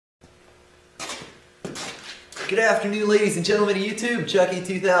Good afternoon, ladies and gentlemen of YouTube,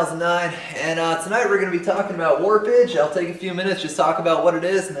 Chucky2009, and tonight we're going to be talking about warpage. I'll take a few minutes, just talk about what it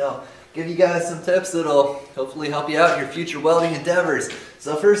is, and I'll give you guys some tips that'll hopefully help you out in your future welding endeavors.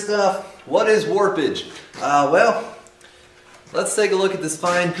 So first off, what is warpage? Well, let's take a look at this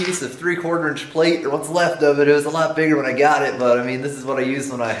fine piece of 3/4 inch plate, or what's left of it. It was a lot bigger when I got it, but I mean, this is what I used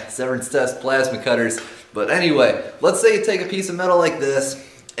when I severance test plasma cutters. But anyway, let's say you take a piece of metal like this,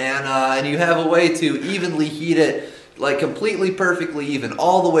 and you have a way to evenly heat it, like completely perfectly even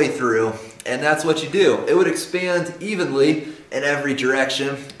all the way through, and that's what you do. It would expand evenly in every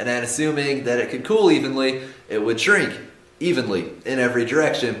direction, and then assuming that it could cool evenly, it would shrink evenly in every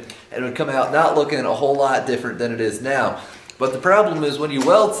direction, and it would come out not looking a whole lot different than it is now. But the problem is when you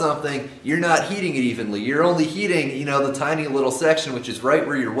weld something, you're not heating it evenly. You're only heating, you know, the tiny little section which is right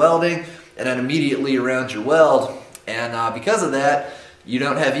where you're welding, and then immediately around your weld, and because of that, you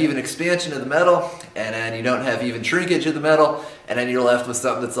don't have even expansion of the metal, and then you don't have even shrinkage of the metal, and then you're left with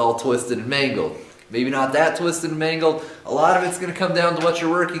something that's all twisted and mangled. Maybe not that twisted and mangled. A lot of it's going to come down to what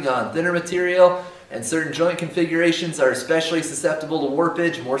you're working on. Thinner material and certain joint configurations are especially susceptible to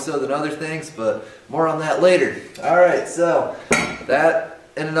warpage, more so than other things, but more on that later. Alright, so that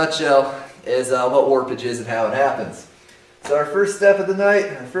in a nutshell is what warpage is and how it happens. So our first step of the night,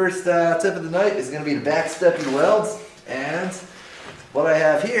 our first tip of the night is going to be to backstep your welds, and what I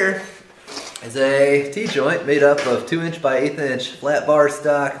have here is a T-joint made up of 2" by 1/8" flat bar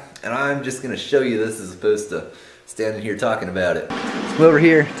stock, and I'm just going to show you this as opposed to standing here talking about it. Let's come over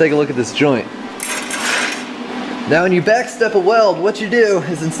here, take a look at this joint. Now when you backstep a weld, what you do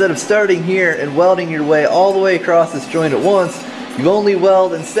is instead of starting here and welding your way all the way across this joint at once, you only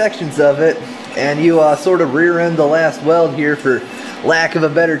weld in sections of it, and you sort of rear end the last weld here, for lack of a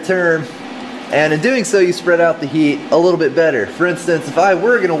better term. And in doing so, you spread out the heat a little bit better. For instance, if I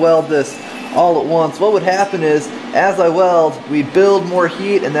were going to weld this all at once, what would happen is, as I weld, we build more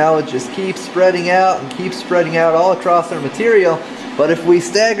heat, and now it just keeps spreading out and keeps spreading out all across our material. But if we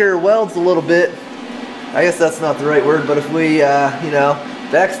stagger welds a little bit, I guess that's not the right word, but if we,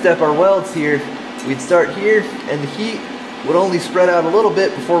 backstep our welds here, we'd start here, and the heat would only spread out a little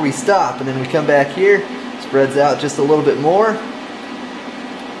bit before we stop, and then we come back here, spreads out just a little bit more.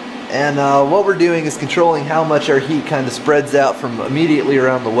 And what we're doing is controlling how much our heat kind of spreads out from immediately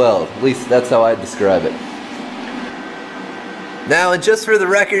around the weld. At least that's how I'd describe it. Now, and just for the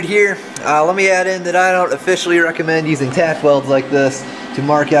record here, let me add in that I don't officially recommend using tack welds like this to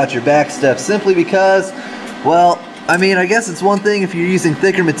mark out your backstep, simply because, well, I mean, I guess it's one thing if you're using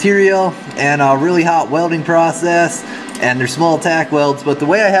thicker material and a really hot welding process and they're small tack welds, but the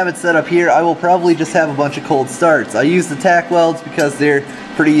way I have it set up here, I will probably just have a bunch of cold starts. I use the tack welds because they're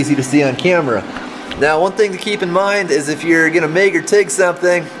pretty easy to see on camera. Now, one thing to keep in mind is if you're going to MIG or TIG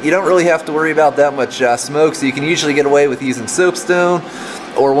something, you don't really have to worry about that much smoke, so you can usually get away with using soapstone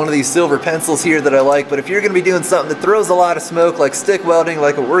or one of these silver pencils here that I like. But if you're going to be doing something that throws a lot of smoke, like stick welding,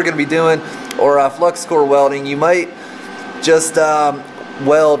 like what we're going to be doing, or flux core welding, you might just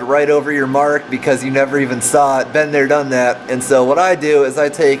weld right over your mark because you never even saw it. Been there, done that. And so what I do is I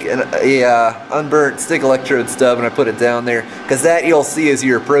take a unburnt stick electrode stub and I put it down there, because that you'll see as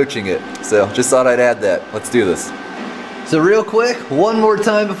you're approaching it. So just thought I'd add that. Let's do this. So real quick, one more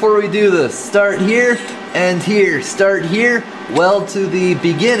time before we do this. Start here and here. Start here, weld to the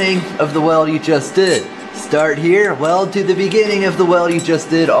beginning of the weld you just did. Start here, weld to the beginning of the weld you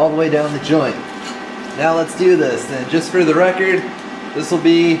just did, all the way down the joint. Now let's do this. And just for the record, this will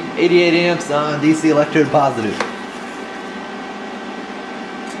be 88 amps on DC electrode positive.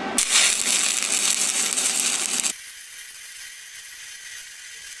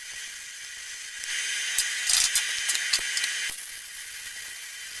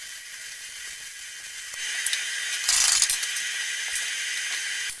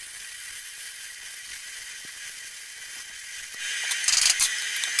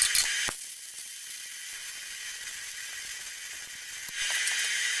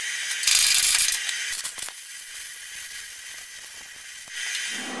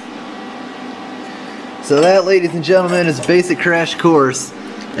 So that, ladies and gentlemen, is a basic crash course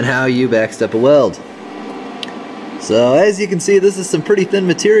in how you backstep a weld. So as you can see, this is some pretty thin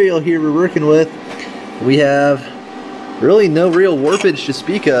material here we're working with. We have really no real warpage to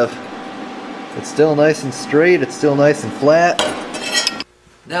speak of. It's still nice and straight, it's still nice and flat.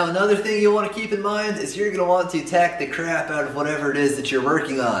 Now, another thing you want to keep in mind is you're going to want to tack the crap out of whatever it is that you're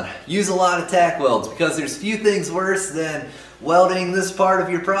working on. Use a lot of tack welds, because there's few things worse than welding this part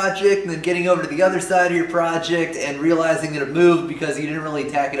of your project and then getting over to the other side of your project and realizing that it moved because you didn't really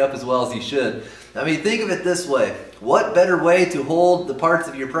tack it up as well as you should. I mean, think of it this way. What better way to hold the parts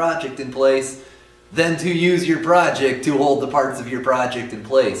of your project in place than to use your project to hold the parts of your project in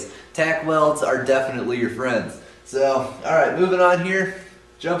place. Tack welds are definitely your friends. So, alright, moving on here,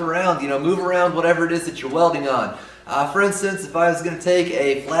 jump around, move around whatever it is that you're welding on. For instance, if I was going to take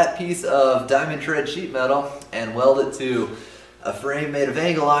a flat piece of diamond tread sheet metal and weld it to a frame made of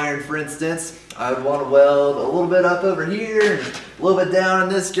angle iron, for instance, I would want to weld a little bit up over here, and a little bit down in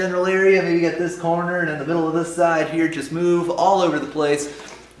this general area, maybe get this corner, and in the middle of this side here, just move all over the place.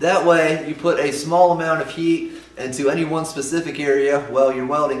 That way, you put a small amount of heat into any one specific area while you're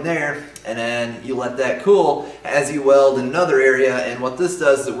welding there, and then you let that cool as you weld in another area. And what this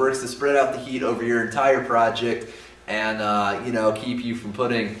does is it works to spread out the heat over your entire project and keep you from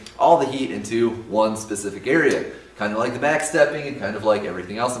putting all the heat into one specific area. Kind of like the backstepping and kind of like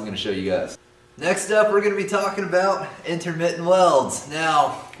everything else I'm going to show you guys. Next up, we're going to be talking about intermittent welds. Now,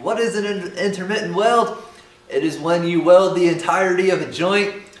 what is an intermittent weld? It is when you weld the entirety of a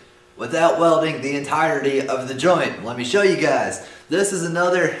joint without welding the entirety of the joint. Let me show you guys. This is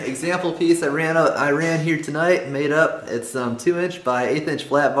another example piece I ran here tonight, made up. It's some 2" by 1/8"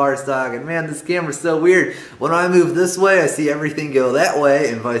 flat bar stock, and man, this camera's so weird. When I move this way, I see everything go that way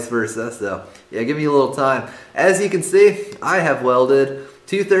and vice versa. So yeah, give me a little time. As you can see, I have welded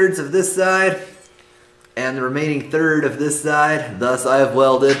 2/3 of this side and the remaining 1/3 of this side. Thus, I have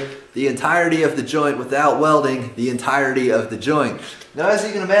welded the entirety of the joint without welding the entirety of the joint. Now, as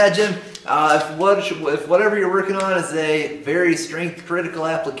you can imagine, if whatever you're working on is a very strength critical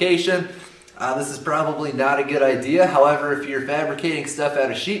application, this is probably not a good idea. However, if you're fabricating stuff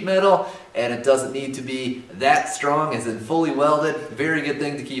out of sheet metal and it doesn't need to be that strong, as in fully welded, very good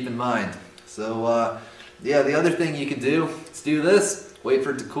thing to keep in mind. So yeah, the other thing you can do is do this, wait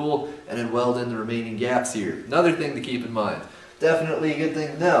for it to cool, and then weld in the remaining gaps here. Another thing to keep in mind. Definitely a good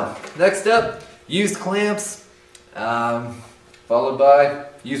thing to know. Next up, used clamps, followed by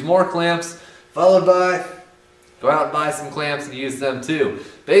use more clamps, followed by go out and buy some clamps and use them too.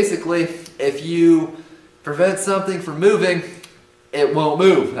 Basically, if you prevent something from moving, it won't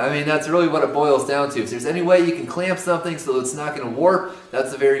move. I mean, that's really what it boils down to. If there's any way you can clamp something so it's not going to warp,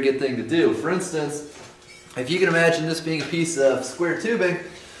 that's a very good thing to do. For instance, if you can imagine this being a piece of square tubing,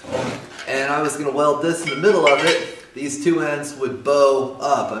 and I was going to weld this in the middle of it, these two ends would bow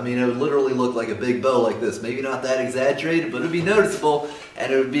up. I mean, it would literally look like a big bow like this. Maybe not that exaggerated, but it would be noticeable,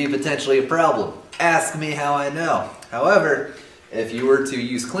 and it would be potentially a problem. Ask me how I know. However, if you were to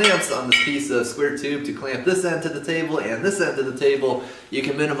use clamps on this piece of square tube to clamp this end to the table and this end to the table, you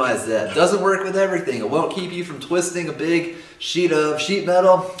can minimize that. It doesn't work with everything. It won't keep you from twisting a big sheet of sheet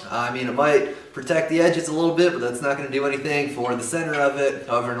metal. I mean, it might protect the edges a little bit, but that's not going to do anything for the center of it.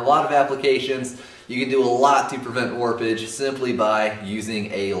 However, in a lot of applications, you can do a lot to prevent warpage simply by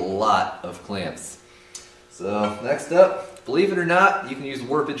using a lot of clamps. So next up, believe it or not, you can use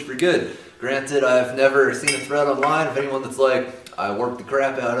warpage for good. Granted, I've never seen a thread online of anyone that's like, I worked the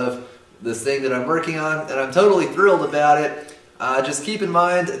crap out of this thing that I'm working on, and I'm totally thrilled about it. Just keep in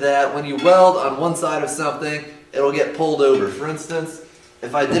mind that when you weld on one side of something, it'll get pulled over. For instance,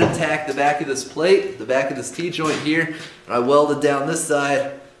 if I didn't tack the back of this plate, the back of this T-joint here, and I welded down this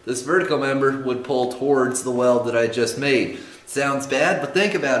side, this vertical member would pull towards the weld that I just made. Sounds bad, but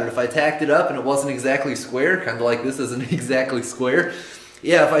think about it. If I tacked it up and it wasn't exactly square, kind of like this isn't exactly square,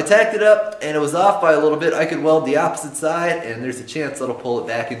 yeah, if I tacked it up and it was off by a little bit, I could weld the opposite side, and there's a chance that'll pull it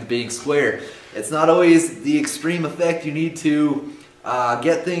back into being square. It's not always the extreme effect you need to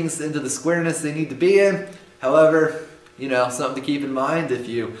get things into the squareness they need to be in. However, something to keep in mind. If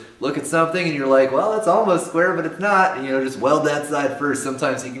you look at something and you're like, well, it's almost square, but it's not, just weld that side first.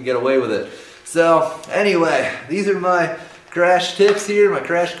 Sometimes you can get away with it. So anyway, these are my crash tips here, my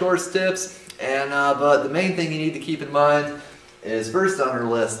crash course tips. And but the main thing you need to keep in mind is first on our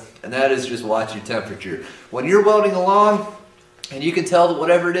list, and that is just watch your temperature. When you're welding along, and you can tell that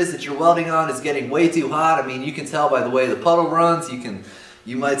whatever it is that you're welding on is getting way too hot. I mean, you can tell by the way the puddle runs.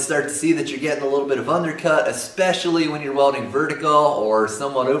 You might start to see that you're getting a little bit of undercut, especially when you're welding vertical or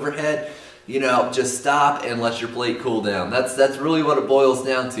somewhat overhead. Just stop and let your plate cool down. That's really what it boils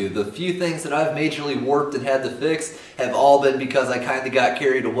down to. The few things that I've majorly warped and had to fix have all been because I kind of got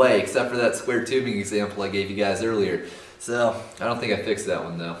carried away, except for that square tubing example I gave you guys earlier. So, I don't think I fixed that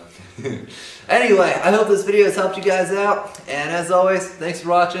one though. Anyway, I hope this video has helped you guys out, and as always, thanks for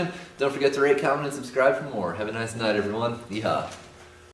watching. Don't forget to rate, comment, and subscribe for more. Have a nice night, everyone. Yeehaw.